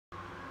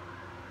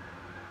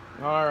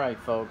Alright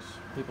folks,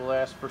 people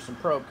asked for some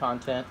probe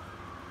content.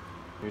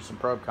 Here's some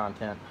probe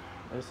content.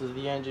 This is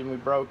the engine we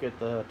broke at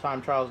the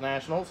Time Trials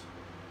Nationals.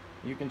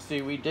 You can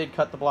see we did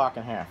cut the block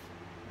in half.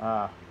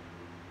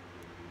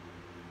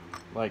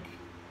 Like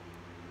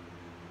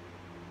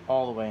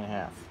all the way in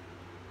half.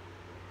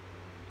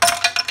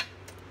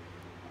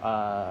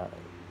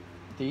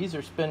 These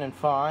are spinning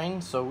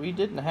fine, so we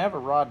didn't have a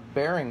rod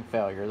bearing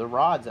failure. The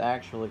rods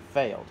actually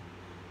failed.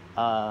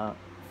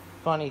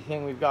 Funny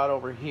thing we've got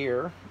over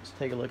here, let's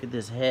take a look at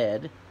this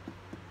head.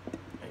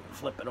 I can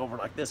flip it over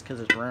like this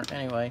because it's burnt.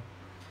 Anyway,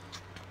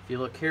 if you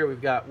look here,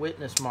 we've got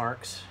witness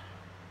marks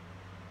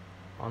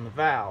on the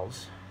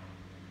valves.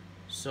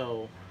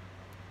 So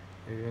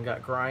we've even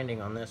got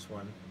grinding on this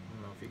one. I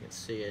don't know if you can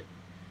see it.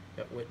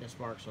 Got witness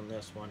marks on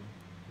this one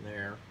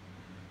there.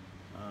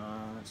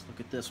 Let's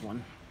look at this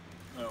one.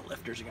 The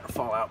lifters are gonna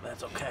fall out, but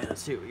that's okay.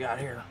 Let's see what we got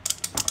here.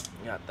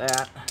 We got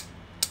that.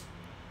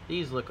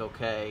 These look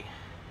okay.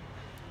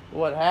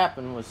 What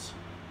happened was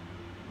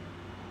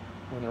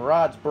when the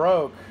rods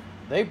broke,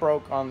 they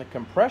broke on the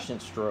compression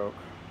stroke,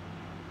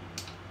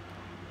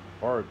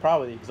 or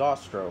probably the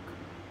exhaust stroke,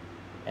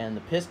 and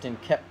the piston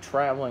kept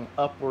traveling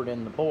upward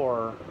in the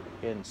bore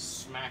and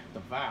smacked the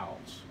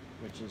valves,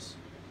 which is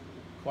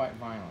quite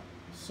violent.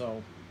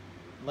 So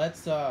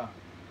let's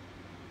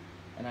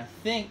and I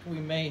think we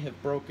may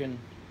have broken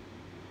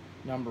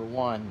number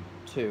 1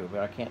 too,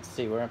 but I can't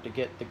see. We're gonna have to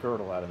get the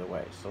girdle out of the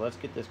way. So let's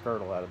get this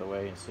girdle out of the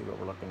way and see what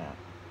we're looking at.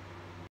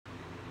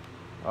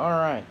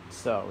 Alright,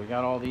 so we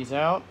got all these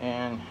out,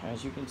 and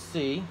as you can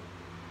see,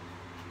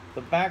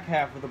 the back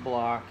half of the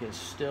block is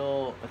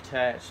still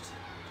attached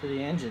to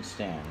the engine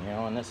stand, you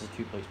know, and this is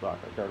 2-piece block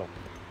or girdle.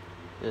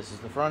 This is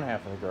the front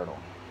half of the girdle.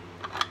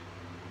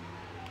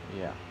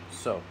 Yeah,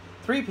 so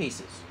 3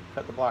 pieces.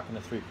 Cut the block into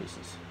 3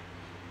 pieces.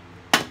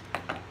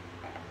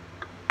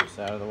 This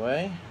out of the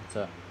way. It's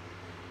a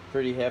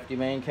pretty hefty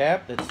main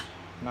cap that's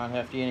not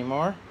hefty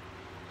anymore.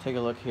 Take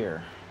a look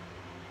here.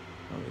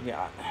 What do we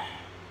got?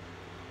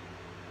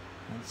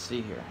 Let's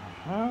see here.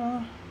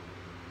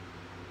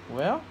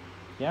 Well,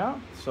 yeah,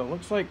 so it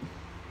looks like,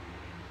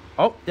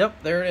 oh,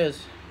 yep, there it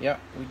is. Yep,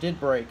 we did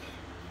break.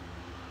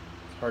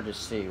 It's hard to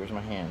see. Where's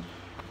my hand?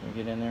 Can we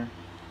get in there?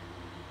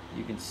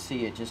 You can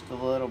see it just a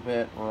little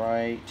bit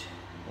right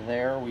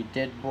there. We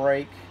did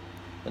break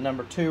the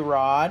number 2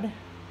 rod.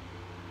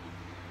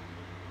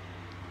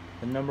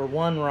 The number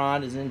 1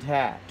 rod is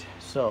intact.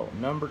 So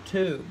number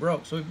 2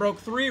 broke. So we broke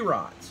 3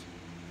 rods.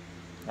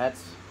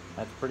 That's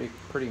pretty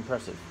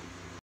impressive.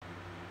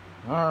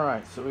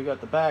 Alright, so we got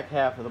the back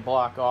half of the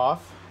block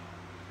off,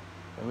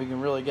 and we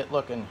can really get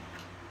looking.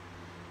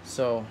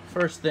 So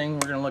first thing,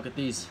 we're going to look at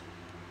these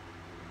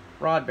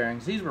rod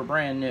bearings. These were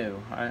brand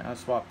new. I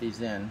swapped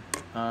these in.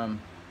 And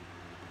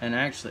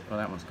actually, well,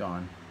 that one's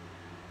gone.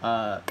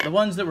 The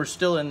ones that were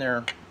still in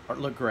there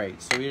look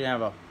great, so we didn't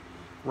have a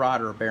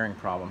rod or a bearing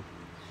problem.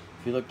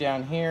 If you look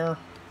down here,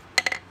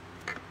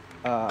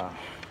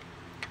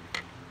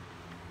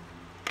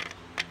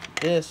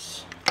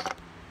 this,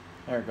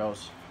 there it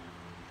goes.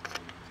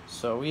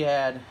 So we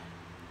had,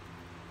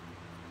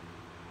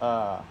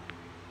 I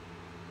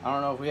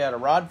don't know if we had a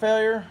rod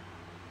failure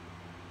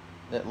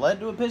that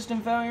led to a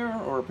piston failure,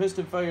 or a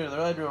piston failure that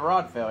led to a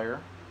rod failure.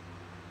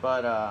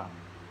 But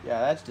yeah,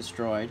 that's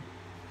destroyed.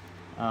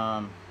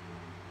 Down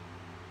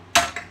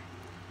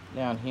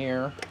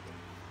here,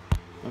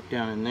 look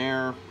down in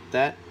there,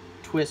 that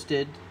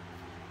twisted.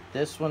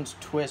 This one's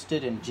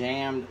twisted and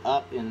jammed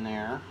up in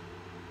there.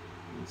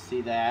 You can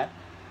see that.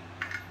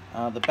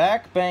 The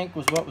back bank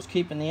was what was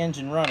keeping the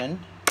engine running,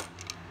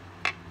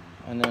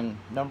 and then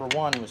number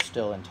 1 was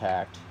still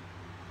intact.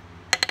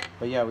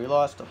 But yeah, we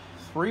lost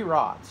 3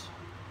 rods,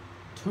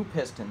 2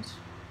 pistons,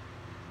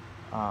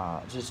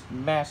 just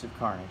massive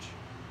carnage.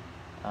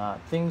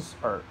 Things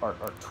are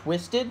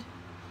twisted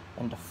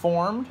and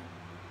deformed,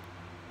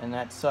 and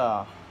that's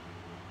and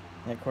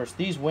of course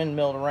these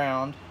windmilled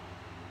around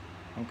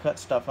and cut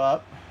stuff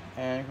up,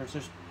 and of course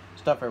there's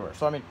stuff everywhere.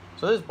 So I mean,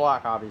 so this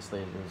block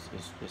obviously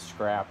is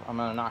scrap. I'm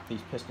gonna knock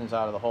these pistons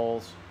out of the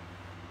holes,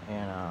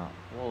 and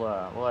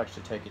we'll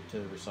actually take it to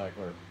the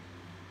recycler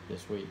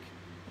this week,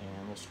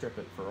 and we'll strip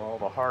it for all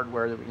the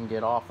hardware that we can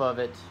get off of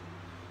it.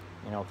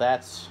 You know,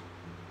 it's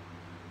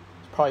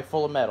probably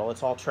full of metal.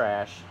 It's all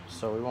trash,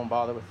 so we won't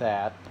bother with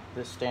that.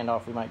 This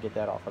standoff, we might get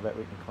that off. I bet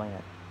we can clean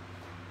it.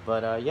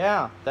 But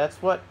yeah,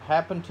 that's what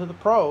happened to the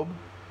probe.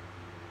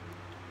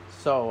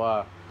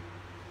 So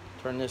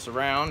turn this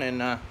around,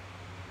 and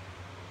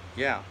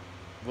yeah,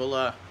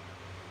 we'll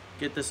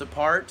get this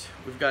apart.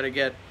 We've got to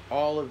get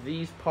all of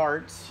these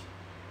parts.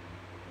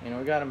 You know,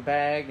 we got them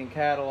bagged and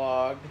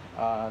cataloged.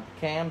 The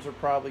cams are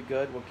probably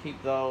good. We'll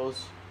keep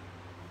those.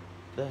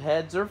 The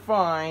heads are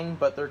fine,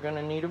 but they're going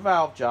to need a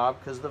valve job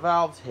because the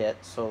valves hit,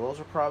 so those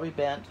are probably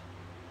bent.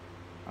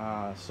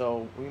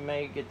 So we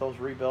may get those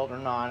rebuilt or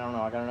not. I don't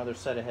know. I got another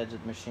set of heads at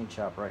the machine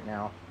shop right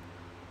now.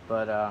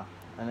 But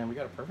and then we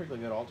got a perfectly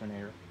good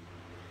alternator.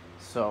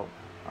 So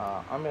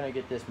I'm going to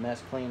get this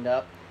mess cleaned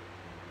up,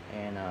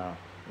 and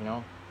you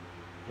know,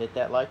 hit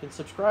that like and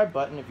subscribe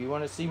button if you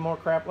want to see more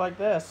crap like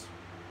this.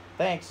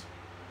 Thanks.